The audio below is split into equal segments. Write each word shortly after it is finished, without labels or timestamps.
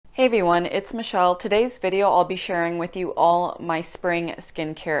Hey everyone, it's Michelle. Today's video I'll be sharing with you all my spring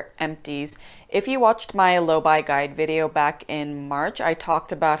skincare empties. If you watched my low buy guide video back in March, I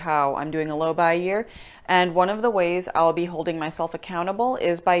talked about how I'm doing a low buy year, and one of the ways I'll be holding myself accountable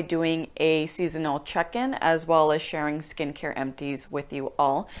is by doing a seasonal check-in as well as sharing skincare empties with you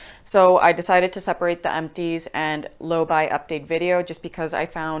all. So I decided to separate the empties and low buy update video just because I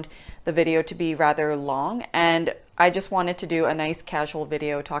found the video to be rather long, and I just wanted to do a nice casual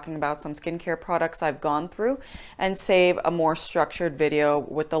video talking about some skincare products I've gone through and save a more structured video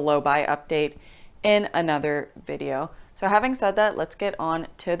with the low buy update in another video. So having said that, let's get on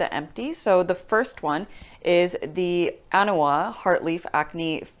to the empties. So the first one is the ACNE Heartleaf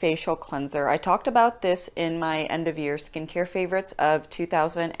Acne Facial Cleanser. I talked about this in my end of year skincare favorites of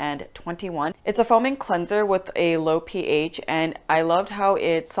 2021. It's a foaming cleanser with a low pH, and I loved how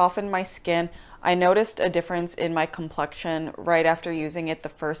it softened my skin. I noticed a difference in my complexion right after using it the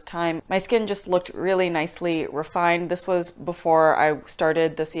first time. My skin just looked really nicely refined. This was before I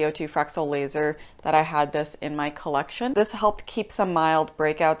started the CO2 Fraxel laser that I had this in my collection. This helped keep some mild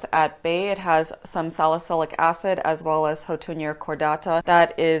breakouts at bay. It has some salicylic acid as well as Hotunier cordata.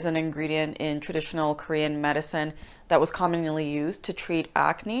 That is an ingredient in traditional Korean medicine that was commonly used to treat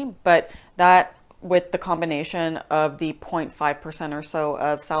acne, but that with the combination of the 0.5% or so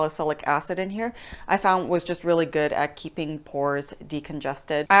of salicylic acid in here, I found was just really good at keeping pores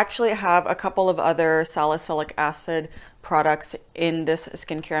decongested. I actually have a couple of other salicylic acid products in this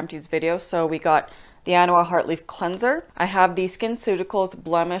skincare empties video. So we got the ACNE Heartleaf Cleanser. I have the SkinCeuticals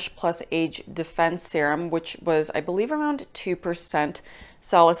Blemish Plus Age Defense Serum, which was, I believe, around 2%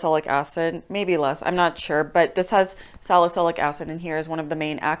 salicylic acid, maybe less, I'm not sure, but this has salicylic acid in here as one of the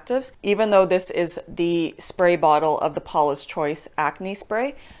main actives. Even though this is the spray bottle of the Paula's Choice acne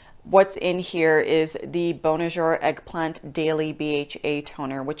spray, what's in here is the Bonjour Eggplant Daily BHA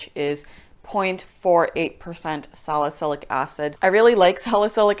Toner, which is 0.48% salicylic acid. I really like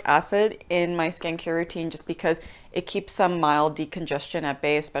salicylic acid in my skincare routine just because it keeps some mild decongestion at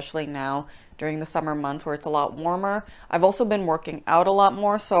bay, especially now during the summer months where it's a lot warmer. I've also been working out a lot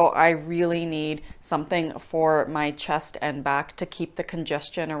more, so I really need something for my chest and back to keep the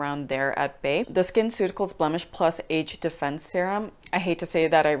congestion around there at bay. The SkinCeuticals Blemish Plus Age Defense Serum, I hate to say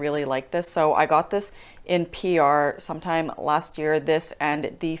that I really like this, so I got this in PR sometime last year, this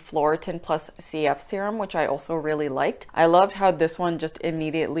and the Floritin Plus CF Serum, which I also really liked. I loved how this one just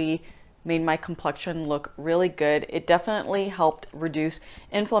immediately made my complexion look really good. It definitely helped reduce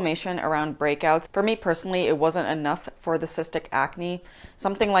inflammation around breakouts. For me personally, it wasn't enough for the cystic acne.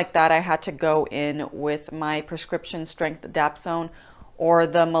 Something like that, I had to go in with my prescription strength Dapsone or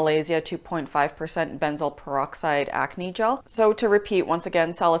the Malaysia 2.5% benzoyl peroxide acne gel. So to repeat, once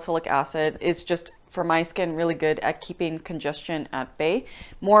again, salicylic acid is just, for my skin, really good at keeping congestion at bay,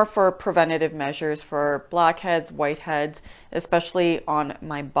 more for preventative measures for blackheads, whiteheads, especially on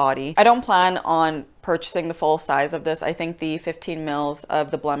my body. I don't plan on purchasing the full size of this. I think the 15 mils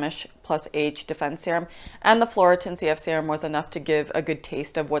of the Blemish Plus Age Defense Serum and the Floritin CF Serum was enough to give a good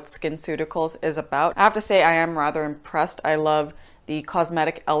taste of what SkinCeuticals is about. I have to say I am rather impressed. I love the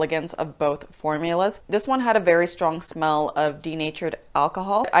cosmetic elegance of both formulas. This one had a very strong smell of denatured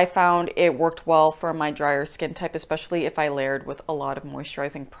alcohol. I found it worked well for my drier skin type, especially if I layered with a lot of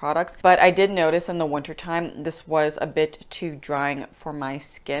moisturizing products. But I did notice in the wintertime, this was a bit too drying for my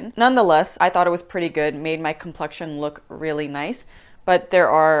skin. Nonetheless, I thought it was pretty good, made my complexion look really nice. But there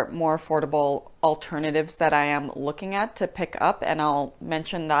are more affordable alternatives that I am looking at to pick up, and I'll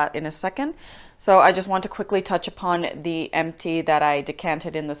mention that in a second. So I just want to quickly touch upon the empty that I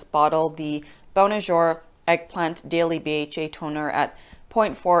decanted in this bottle, the Bonjour Eggplant Daily BHA Toner at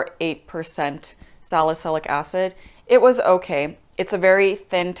 0.48% salicylic acid. It was okay. It's a very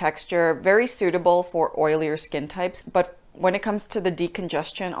thin texture, very suitable for oilier skin types, but when it comes to the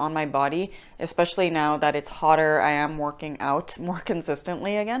decongestion on my body, especially now that it's hotter, I am working out more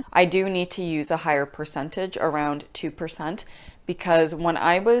consistently again, I do need to use a higher percentage, around 2%, because when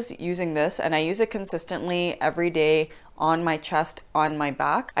I was using this, and I use it consistently every day on my chest, on my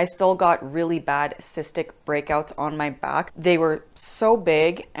back, I still got really bad cystic breakouts on my back. They were so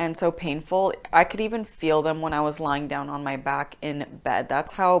big and so painful. I could even feel them when I was lying down on my back in bed.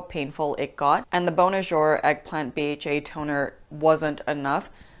 That's how painful it got. And the Bonjour Eggplant BHA Toner wasn't enough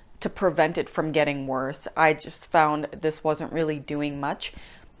to prevent it from getting worse. I just found this wasn't really doing much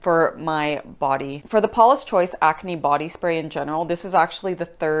for my body. For the Paula's Choice Acne Body Spray in general, this is actually the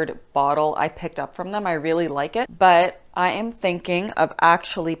third bottle I picked up from them. I really like it, but I am thinking of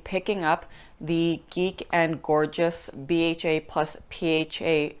actually picking up the Geek and Gorgeous BHA plus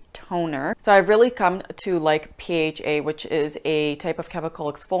PHA toner. So I've really come to like PHA, which is a type of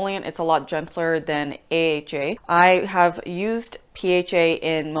chemical exfoliant. It's a lot gentler than AHA. I have used PHA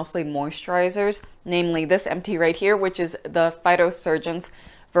in mostly moisturizers, namely this empty right here, which is the Phytosurgeon's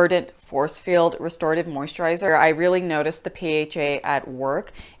Verdant Force Field Restorative Moisturizer. I really noticed the PHA at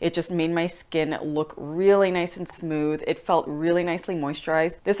work. It just made my skin look really nice and smooth. It felt really nicely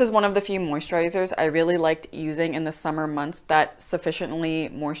moisturized. This is one of the few moisturizers I really liked using in the summer months that sufficiently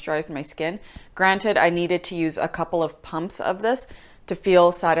moisturized my skin. Granted, I needed to use a couple of pumps of this to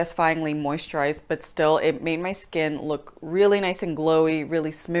feel satisfyingly moisturized, but still it made my skin look really nice and glowy,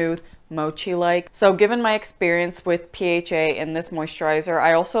 really smooth, mochi-like. So given my experience with PHA in this moisturizer,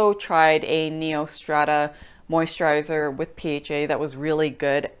 I also tried a Neostrata moisturizer with PHA that was really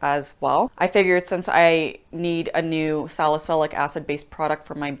good as well. I figured since I need a new salicylic acid based product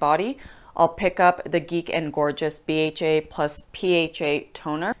for my body, I'll pick up the Geek and Gorgeous BHA plus PHA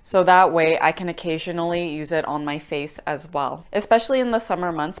toner, so that way I can occasionally use it on my face as well, especially in the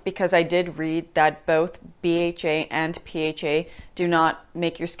summer months, because I did read that both BHA and PHA do not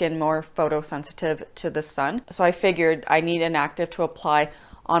make your skin more photosensitive to the sun. So I figured I need an active to apply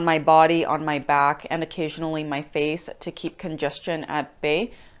on my body, on my back, and occasionally my face to keep congestion at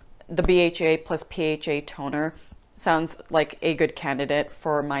bay. The BHA plus PHA toner sounds like a good candidate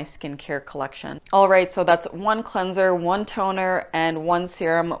for my skincare collection. All right, so that's one cleanser, one toner, and one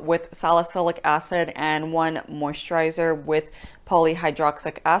serum with salicylic acid, and one moisturizer with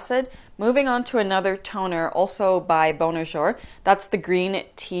polyhydroxyic acid. Moving on to another toner, also by Bonjour. That's the Green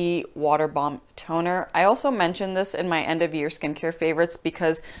Tea Water Bomb Toner. I also mentioned this in my end of year skincare favorites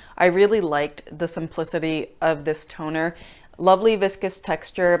because I really liked the simplicity of this toner. Lovely viscous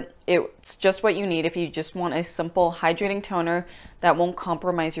texture. It's just what you need if you just want a simple hydrating toner that won't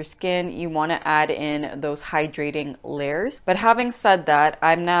compromise your skin. You want to add in those hydrating layers. But having said that,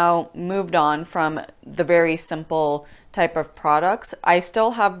 I'm now moved on from the very simple type of products. I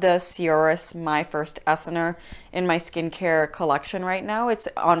still have the Cioris My First Essener in my skincare collection right now. It's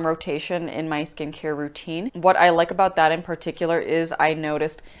on rotation in my skincare routine. What I like about that in particular is I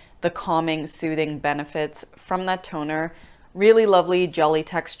noticed the calming, soothing benefits from that toner. Really lovely jelly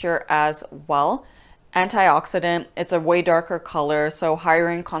texture as well. Antioxidant, it's a way darker color, so higher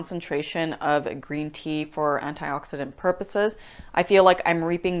in concentration of green tea for antioxidant purposes. I feel like I'm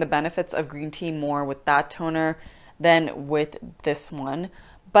reaping the benefits of green tea more with that toner than with this one.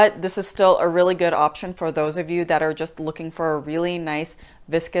 But this is still a really good option for those of you that are just looking for a really nice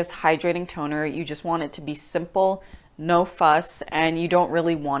viscous hydrating toner. You just want it to be simple, no fuss, and you don't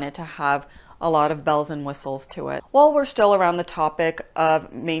really want it to have a lot of bells and whistles to it. While we're still around the topic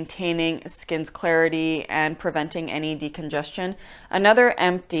of maintaining skin's clarity and preventing any decongestion, another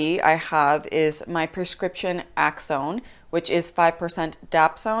empty I have is my prescription Axone, which is 5%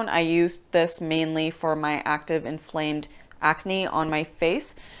 dapsone. I use this mainly for my active inflamed acne on my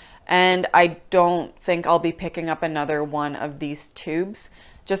face, and I don't think I'll be picking up another one of these tubes,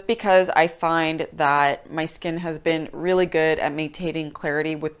 just because I find that my skin has been really good at maintaining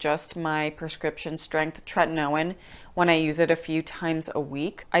clarity with just my prescription strength tretinoin when I use it a few times a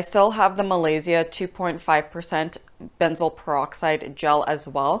week. I still have the Malaysia 2.5% benzoyl peroxide gel as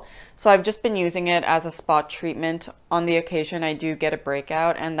well. So I've just been using it as a spot treatment on the occasion I do get a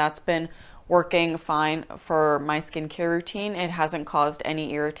breakout, and that's been working fine for my skincare routine. It hasn't caused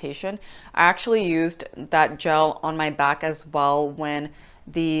any irritation. I actually used that gel on my back as well when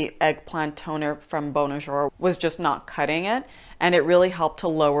the eggplant toner from Bonjour was just not cutting it, and it really helped to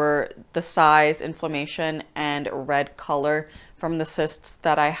lower the size, inflammation, and red color from the cysts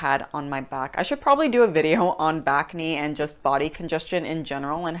that I had on my back. I should probably do a video on acne and just body congestion in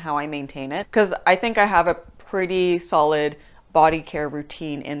general and how I maintain it, because I think I have a pretty solid body care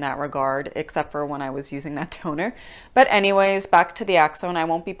routine in that regard, except for when I was using that toner. But anyways, back to the Axone. I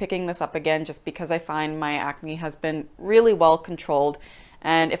won't be picking this up again just because I find my acne has been really well controlled,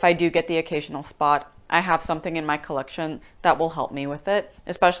 and if I do get the occasional spot, I have something in my collection that will help me with it,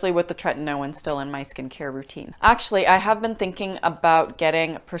 especially with the tretinoin still in my skincare routine. Actually, I have been thinking about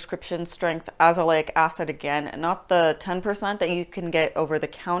getting prescription strength azelaic acid again, not the 10% that you can get over the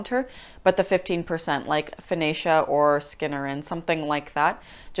counter, but the 15% like Finacea or Skinnerin, something like that,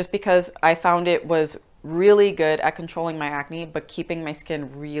 just because I found it was really good at controlling my acne, but keeping my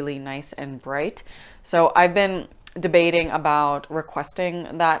skin really nice and bright. So I've been debating about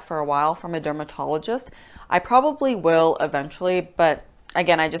requesting that for a while from a dermatologist. I probably will eventually, but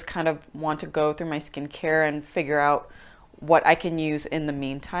again, I just kind of want to go through my skincare and figure out what I can use in the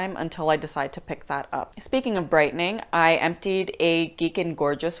meantime until I decide to pick that up. Speaking of brightening, I emptied a Geek and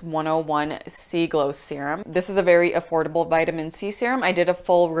Gorgeous 101 Sea Glow Serum. This is a very affordable vitamin C serum. I did a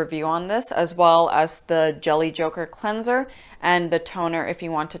full review on this, as well as the Jelly Joker cleanser and the toner if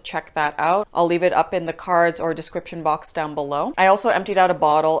you want to check that out. I'll leave it up in the cards or description box down below. I also emptied out a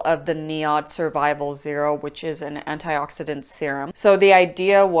bottle of the NIOD Survival Zero, which is an antioxidant serum. So the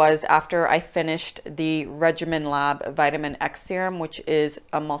idea was, after I finished the Regimen Lab Vitamin X serum, which is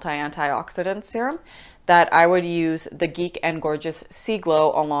a multi-antioxidant serum, that I would use the Geek and Gorgeous Sea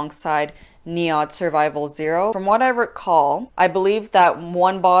Glow alongside NIOD Survival Zero. From what I recall, I believe that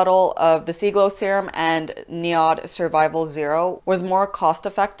one bottle of the Sea Glow serum and NIOD Survival Zero was more cost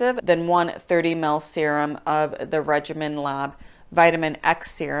effective than one 30 ml serum of the Regimen Lab Vitamin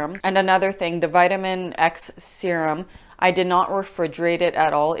X serum. And another thing, the Vitamin X serum, I did not refrigerate it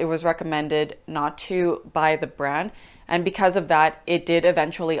at all. It was recommended not to by the brand. And because of that, it did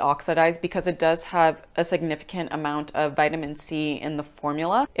eventually oxidize because it does have a significant amount of vitamin C in the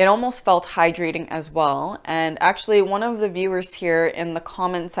formula. It almost felt hydrating as well. And actually, one of the viewers here in the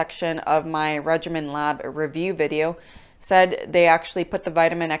comment section of my Regimen Lab review video said they actually put the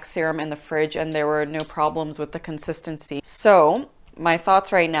Vitamin X serum in the fridge and there were no problems with the consistency. So my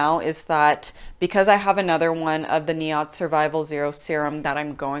thoughts right now is that because I have another one of the NIOD Survival Zero serum that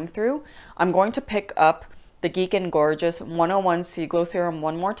I'm going through, I'm going to pick up the Geek and Gorgeous 101 Sea Glow Serum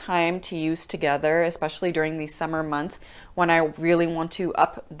one more time to use together, especially during these summer months when I really want to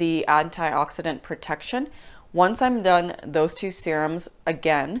up the antioxidant protection. Once I'm done those two serums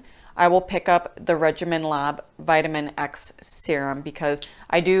again, I will pick up the Regimen Lab Vitamin X serum because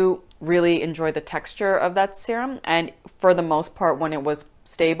I do really enjoy the texture of that serum, and for the most part, when it was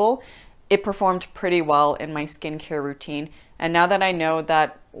stable, it performed pretty well in my skincare routine. And now that I know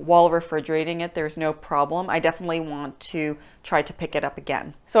that while refrigerating it, there's no problem, I definitely want to try to pick it up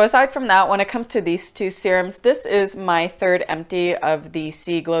again. So aside from that, when it comes to these two serums, this is my third empty of the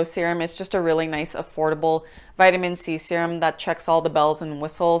Sea Glow serum. It's just a really nice, affordable vitamin C serum that checks all the bells and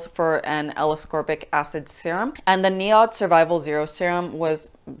whistles for an L-ascorbic acid serum. And the NIOD Survival Zero serum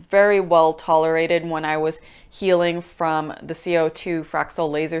was very well tolerated when I was healing from the CO2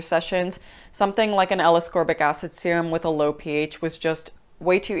 Fraxel laser sessions. Something like an L-ascorbic acid serum with a low pH was just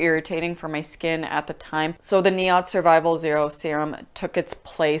way too irritating for my skin at the time. So the NIOD Survival Zero serum took its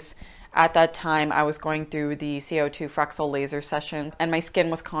place. At that time, I was going through the CO2 Fraxel laser sessions and my skin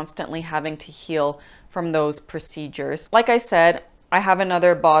was constantly having to heal from those procedures. Like I said, I have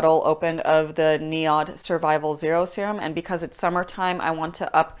another bottle opened of the NIOD Survival Zero serum, and because it's summertime, I want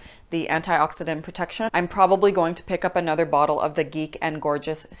to up the antioxidant protection. I'm probably going to pick up another bottle of the Geek and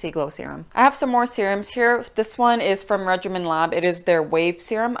Gorgeous Sea Glow serum. I have some more serums here. This one is from Regimen Lab. It is their Wave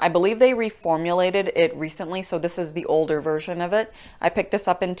serum. I believe they reformulated it recently, so this is the older version of it. I picked this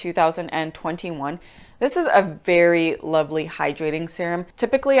up in 2021. This is a very lovely hydrating serum.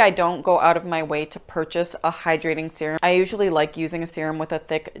 Typically, I don't go out of my way to purchase a hydrating serum. I usually like using a serum with a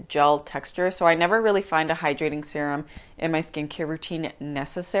thick gel texture, so I never really find a hydrating serum in my skincare routine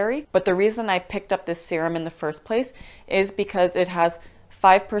necessary. But the reason I picked up this serum in the first place is because it has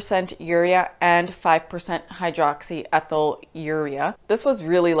 5% urea and 5% hydroxyethyl urea. This was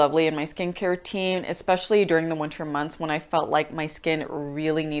really lovely in my skincare routine, especially during the winter months when I felt like my skin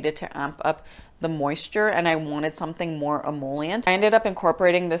really needed to amp up the moisture and I wanted something more emollient. I ended up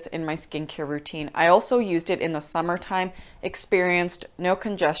incorporating this in my skincare routine. I also used it in the summertime, experienced no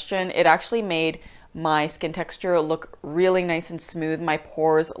congestion. It actually made my skin texture look really nice and smooth. My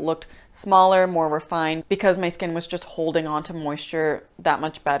pores looked smaller, more refined because my skin was just holding on to moisture that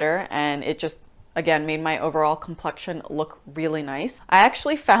much better, and it just again made my overall complexion look really nice. I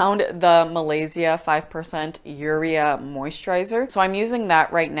actually found the Malaysia 5% urea moisturizer, so I'm using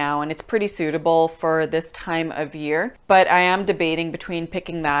that right now and it's pretty suitable for this time of year, but I am debating between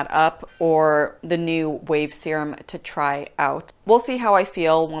picking that up or the new Wave serum to try out. We'll see how I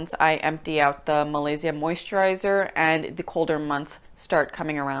feel once I empty out the Malaysia moisturizer and the colder months start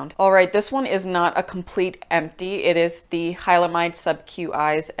coming around. All right, this one is not a complete empty. It is the Hylamide Sub-Q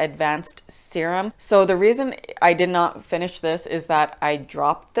Eyes Advanced Serum. So the reason I did not finish this is that I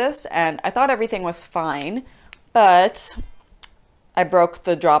dropped this and I thought everything was fine, but I broke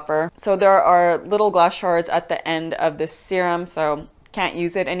the dropper. So there are little glass shards at the end of this serum, so can't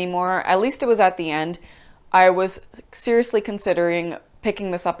use it anymore. At least it was at the end. I was seriously considering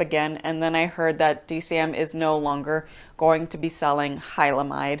picking this up again, and then I heard that DCM is no longer going to be selling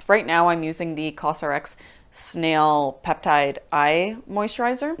Hylamide. Right now I'm using the COSRX Snail Peptide Eye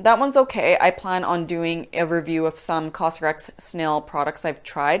Moisturizer. That one's okay. I plan on doing a review of some COSRX Snail products I've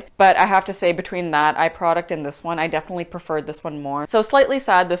tried, but I have to say between that eye product and this one, I definitely preferred this one more. So slightly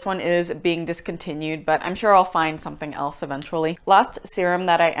sad this one is being discontinued, but I'm sure I'll find something else eventually. Last serum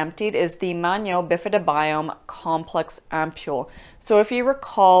that I emptied is the Manyo Bifida Biome Complex Ampule. So if you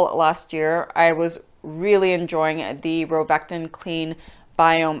recall last year, I was really enjoying the Rovectin Clean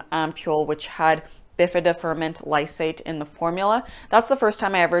Biome Ampule, which had Bifida ferment lysate in the formula. That's the first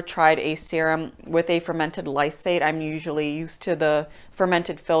time I ever tried a serum with a fermented lysate. I'm usually used to the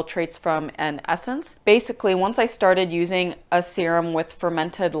fermented filtrates from an Essence. Basically, once I started using a serum with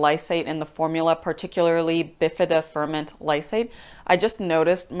fermented lysate in the formula, particularly Bifida ferment lysate, I just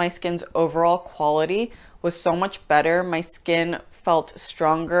noticed my skin's overall quality was so much better. My skin felt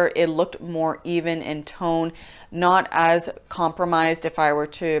stronger. It looked more even in tone, not as compromised if I were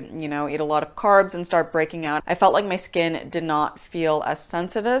to, you know, eat a lot of carbs and start breaking out. I felt like my skin did not feel as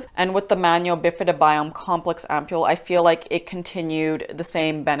sensitive. And with the Manyo Bifida Biome Complex Ampule, I feel like it continued the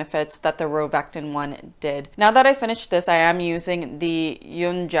same benefits that the Rovectin one did. Now that I finished this, I am using the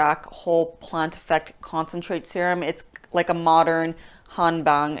Yunjak Whole Plant Effect Concentrate Serum. It's like a modern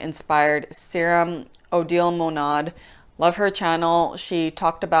Hanbang inspired serum. Odile Monad, love her channel. She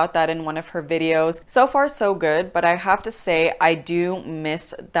talked about that in one of her videos. So far so good, but I have to say I do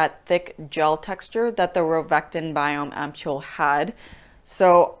miss that thick gel texture that the Rovectin Biome Ampule had.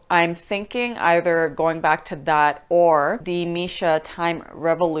 So I'm thinking either going back to that or the Misha Time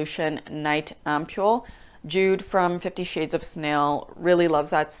Revolution Night Ampule. Jude from 50 Shades of Snail really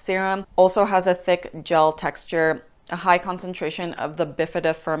loves that serum. Also has a thick gel texture, a high concentration of the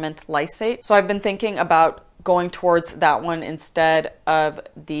Bifida ferment lysate. So I've been thinking about going towards that one instead of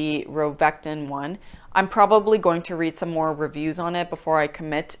the Rovectin one. I'm probably going to read some more reviews on it before I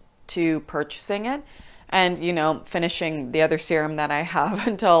commit to purchasing it and, you know, finishing the other serum that I have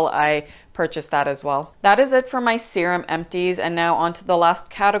until I purchase that as well. That is it for my serum empties, and now on to the last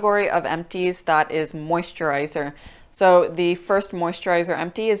category of empties, that is moisturizer. So the first moisturizer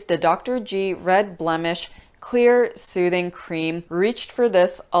empty is the Dr. G Red Blemish Clear Soothing Cream. Reached for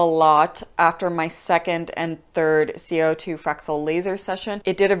this a lot after my second and third CO2 Fraxel laser session.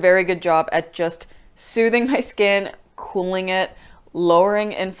 It did a very good job at just soothing my skin, cooling it,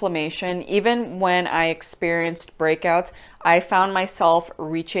 lowering inflammation. Even when I experienced breakouts, I found myself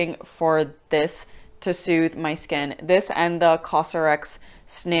reaching for this to soothe my skin. This and the COSRX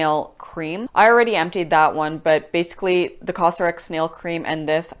Snail Cream. I already emptied that one, but basically the COSRX Snail Cream and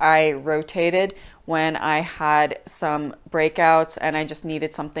this I rotated when I had some breakouts and I just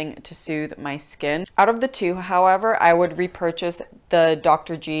needed something to soothe my skin. Out of the two, however, I would repurchase the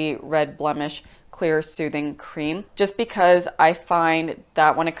Dr. G Red Blemish Clear Soothing Cream, just because I find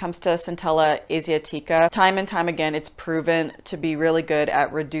that when it comes to Centella Asiatica, time and time again, it's proven to be really good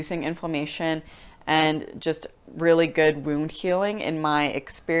at reducing inflammation and just really good wound healing in my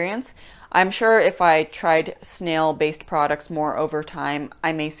experience. I'm sure if I tried snail-based products more over time,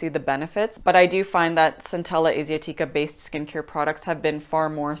 I may see the benefits, but I do find that Centella Asiatica-based skincare products have been far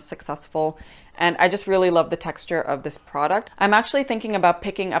more successful, and I just really love the texture of this product. I'm actually thinking about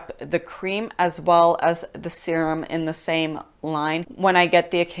picking up the cream as well as the serum in the same line when I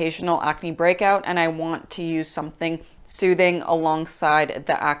get the occasional acne breakout and I want to use something soothing alongside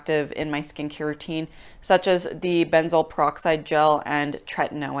the active in my skincare routine, such as the benzoyl peroxide gel and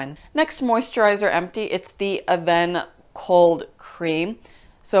tretinoin. Next moisturizer empty, it's the Aven Cold Cream.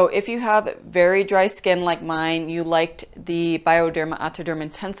 So if you have very dry skin like mine, you liked the Bioderma Atoderm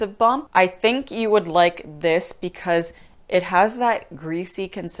Intensive Balm, I think you would like this because it has that greasy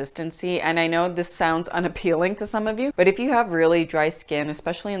consistency, and I know this sounds unappealing to some of you, but if you have really dry skin,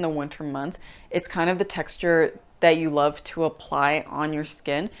 especially in the winter months, it's kind of the texture that you love to apply on your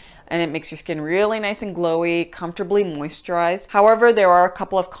skin, and it makes your skin really nice and glowy, comfortably moisturized. However, there are a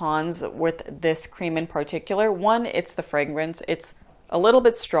couple of cons with this cream in particular. One, it's the fragrance. It's a little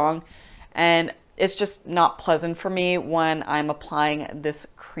bit strong and it's just not pleasant for me when I'm applying this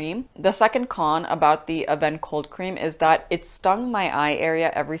cream. The second con about the Aven Cold Cream is that it stung my eye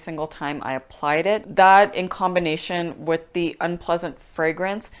area every single time I applied it. That in combination with the unpleasant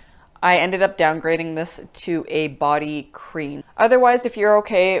fragrance, I ended up downgrading this to a body cream. Otherwise, if you're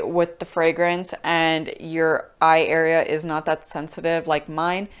okay with the fragrance and your eye area is not that sensitive like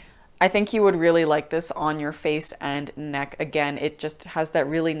mine, I think you would really like this on your face and neck. Again, it just has that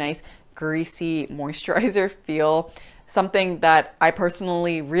really nice greasy moisturizer feel, something that I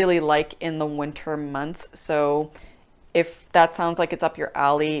personally really like in the winter months. So if that sounds like it's up your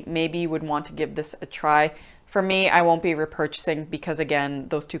alley, maybe you would want to give this a try. For me, I won't be repurchasing because again,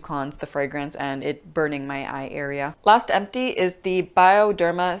 those two cons, the fragrance and it burning my eye area. Last empty is the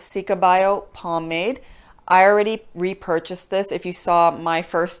Bioderma Cica Bio Pomade. I already repurchased this if you saw my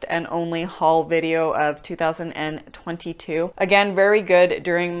first and only haul video of 2022. Again, very good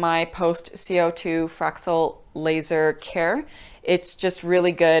during my post CO2 Fraxel laser care. It's just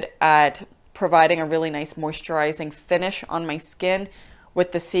really good at providing a really nice moisturizing finish on my skin.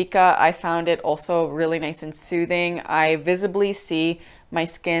 With the Cica, I found it also really nice and soothing. I visibly see my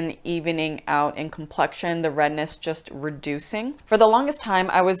skin evening out in complexion, the redness just reducing. For the longest time,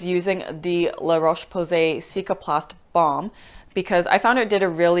 I was using the La Roche-Posay Cicaplast Balm because I found it did a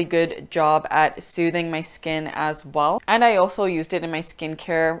really good job at soothing my skin as well. And I also used it in my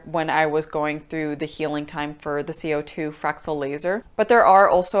skincare when I was going through the healing time for the CO2 Fraxel laser. But there are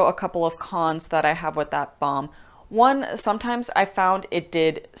also a couple of cons that I have with that balm. One, sometimes I found it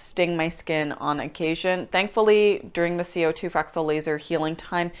did sting my skin on occasion. Thankfully, during the CO2 Fraxel laser healing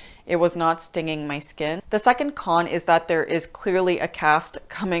time, it was not stinging my skin. The second con is that there is clearly a cast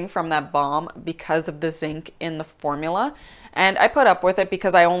coming from that balm because of the zinc in the formula. And I put up with it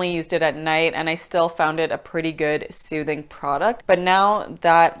because I only used it at night and I still found it a pretty good soothing product. But now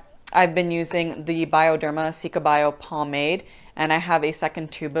that I've been using the Bioderma Cica Bio Pomade and I have a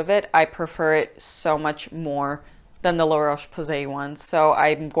second tube of it, I prefer it so much more than the La Roche-Posay one. So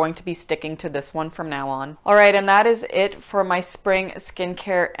I'm going to be sticking to this one from now on. All right, and that is it for my spring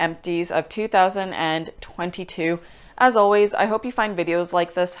skincare empties of 2022. As always, I hope you find videos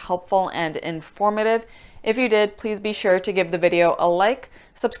like this helpful and informative. If you did, please be sure to give the video a like,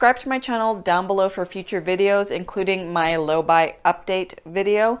 subscribe to my channel down below for future videos, including my low buy update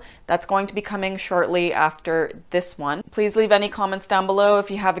video that's going to be coming shortly after this one. Please leave any comments down below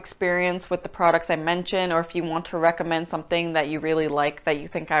if you have experience with the products I mentioned, or if you want to recommend something that you really like that you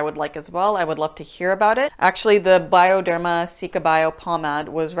think I would like as well. I would love to hear about it. Actually, the Bioderma Cica Bio Pomade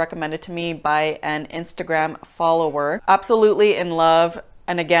was recommended to me by an Instagram follower. Absolutely in love,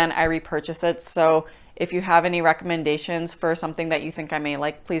 and again, I repurchase it, so if you have any recommendations for something that you think I may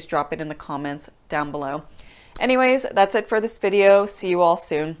like, please drop it in the comments down below. Anyways, that's it for this video. See you all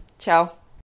soon. Ciao.